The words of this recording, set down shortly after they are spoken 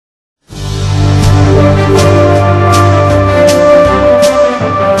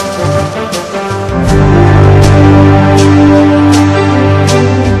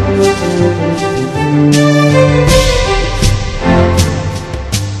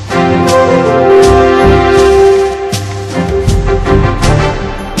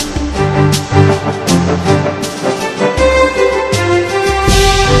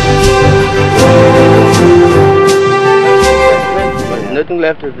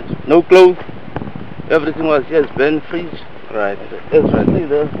left is no clothes. Everything was just burnt, freeze. Right. Especially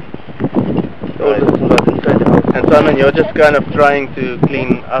the Right. everything was inside the house. And Simon, you're just kind of trying to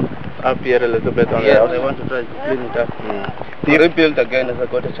clean up here a little bit on the Yes, house. I want to try to clean it up. Do you Rebuild again as I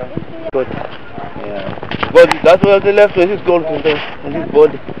got a chance. Good. Yeah. But that's what they left with his gold in his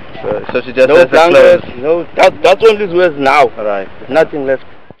body. So she just No has the blankets, clothes. no, that's only his wears now. Right. Nothing left.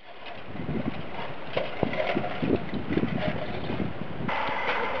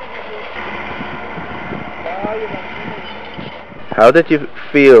 How did you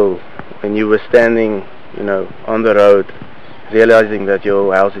feel when you were standing, on the road, realizing that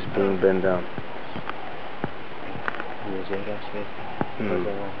your house is being burned down? It was very upset because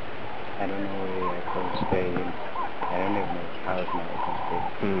I don't know where I can stay. I don't have my house now. I can stay.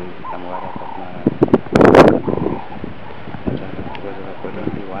 I'm worried about my because I've got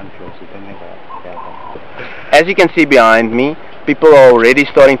only one place. You don't have the other. As you can see behind me, people are already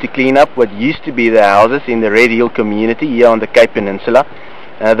starting to clean up what used to be the houses in the Red Hill community here on the Cape Peninsula.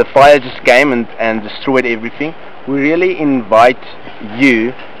 The fire just came and destroyed everything. We really invite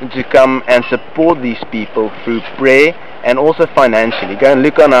you to come and support these people through prayer and also financially. Go and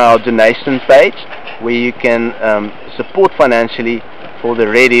look on our donation page where you can support financially for the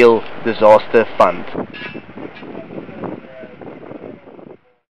Red Hill Disaster Fund.